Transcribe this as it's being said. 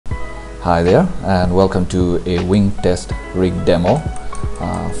Hi there, and welcome to a wing test rig demo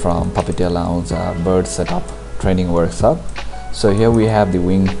from Puppeteer Lounge bird setup training workshop. So here we have the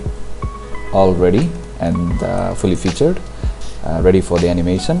wing all ready and fully featured, ready for the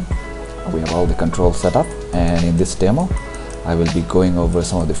animation. We have all the controls set up, and in this demo I will be going over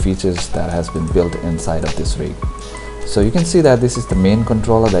some of the features that has been built inside of this rig. So you can see that this is the main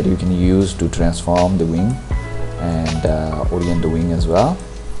controller that you can use to transform the wing and orient the wing as well.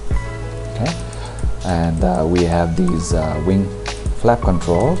 Okay, and we have these wing flap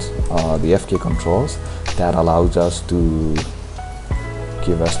controls, the FK controls, that allows us to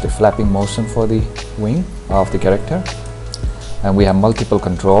give us the flapping motion for the wing of the character. And we have multiple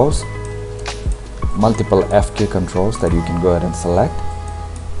controls, multiple FK controls that you can go ahead and select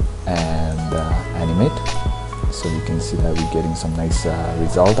and animate. So you can see that we're getting some nice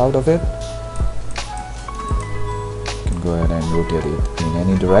result out of it. Go ahead and rotate it in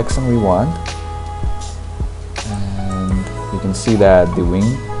any direction we want, and you can see that the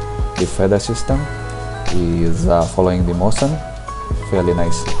wing, the feather system, is following the motion fairly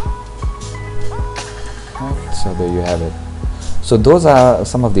nicely. Right, so there you have it. So those are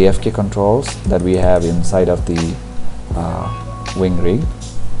some of the FK controls that we have inside of the wing rig.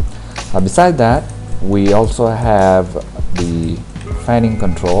 Besides that, we also have the fanning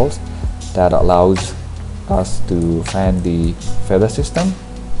controls that allows us to fan the feather system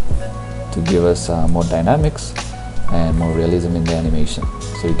to give us more dynamics and more realism in the animation.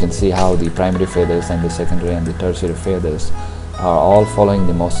 So you can see how the primary feathers and the secondary and the tertiary feathers are all following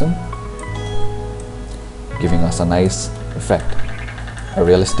the motion, giving us a nice effect, a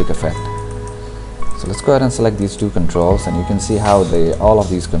realistic effect. So let's go ahead and select these two controls, and you can see how all of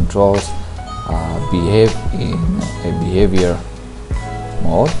these controls behave in a behavior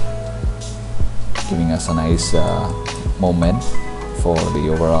mode, giving us a nice moment for the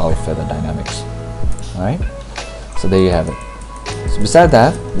overall feather dynamics. Alright, so there you have it. So beside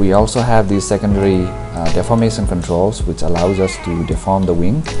that, we also have the secondary deformation controls, which allows us to deform the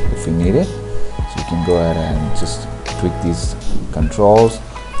wing if we need it. So you can go ahead and just tweak these controls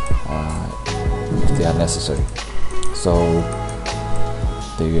if they are necessary. So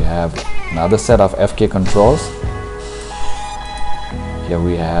there you have another set of FK controls. Here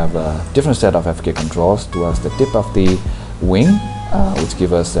we have a different set of FK controls towards the tip of the wing, which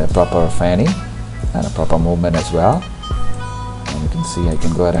give us a proper fanning and a proper movement as well. And you can see I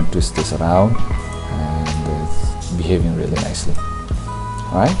can go ahead and twist this around, and it's behaving really nicely.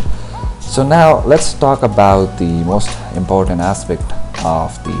 Alright, so now let's talk about the most important aspect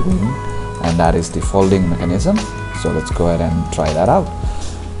of the wing, and that is the folding mechanism. So let's go ahead and try that out.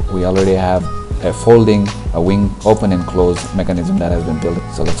 We already have a wing open and close mechanism that has been built.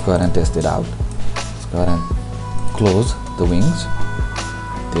 So let's go ahead and test it out. Let's go ahead and close the wings.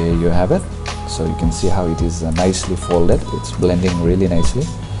 There you have it. So you can see how it is nicely folded. It's blending really nicely.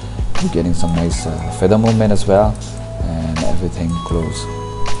 You're getting some nice feather movement as well, and everything closed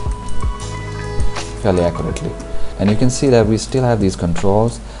fairly accurately. And you can see that we still have these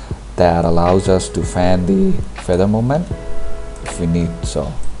controls that allows us to fan the feather movement if we need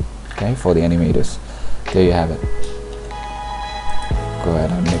so. Okay, for the animators. There you have it. Go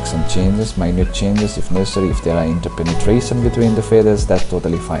ahead and make some changes, minute changes if necessary. If there are interpenetration between the feathers, that's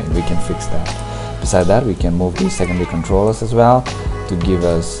totally fine. We can fix that. Besides that, we can move the secondary controllers as well to give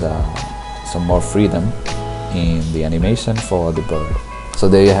us some more freedom in the animation for the bird. So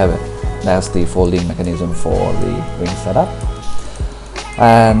there you have it. That's the folding mechanism for the wing setup.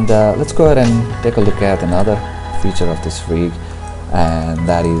 And let's go ahead and take a look at another feature of this rig, and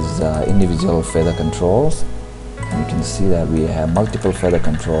that is individual feather controls. And you can see that we have multiple feather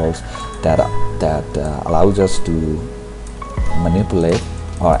controls that allows us to manipulate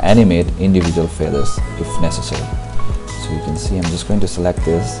or animate individual feathers if necessary. So you can see I'm just going to select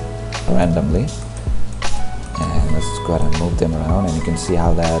this randomly, and let's go ahead and move them around, and you can see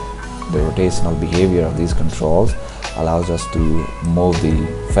how that the rotational behavior of these controls allows us to move the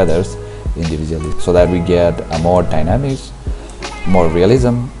feathers individually, so that we get a more dynamics, more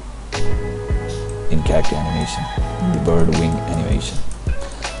realism in character animation, in the bird wing animation.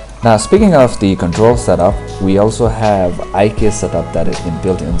 Now, speaking of the control setup, we also have IK setup that has been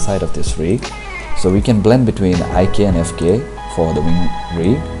built inside of this rig. So we can blend between IK and FK for the wing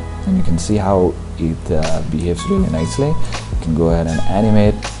rig, and you can see how it behaves really nicely. You can go ahead and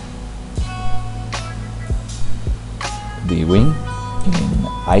animate the wing in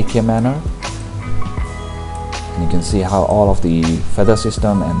IK manner. And you can see how all of the feather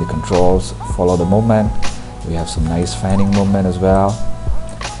system and the controls follow the movement. We have some nice fanning movement as well.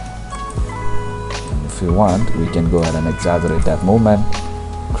 And if we want, we can go ahead and exaggerate that movement,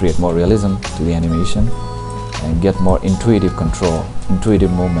 create more realism to the animation and get more intuitive control,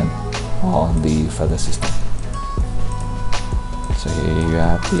 intuitive movement on the feather system. So here you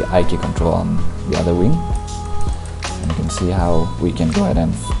have the eye key control on the other wing, and you can see how we can go ahead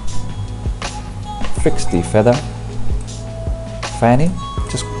and fix the feather fanning,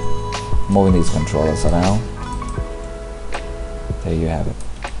 just moving these controllers around. There you have it.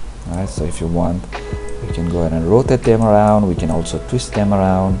 Alright, so if you want, we can go ahead and rotate them around. We can also twist them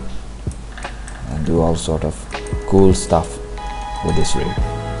around and do all sort of cool stuff with this rig.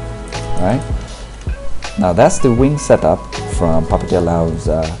 Alright, now that's the wing setup from Puppeteer Lounge's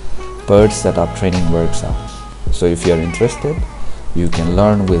bird setup training workshop. So if you're interested, you can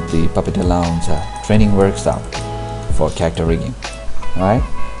learn with the Puppeteer Lounge training workshop for character rigging. Alright,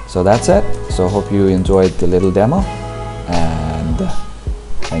 so that's it. So hope you enjoyed the little demo, and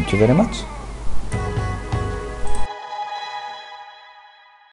thank you very much.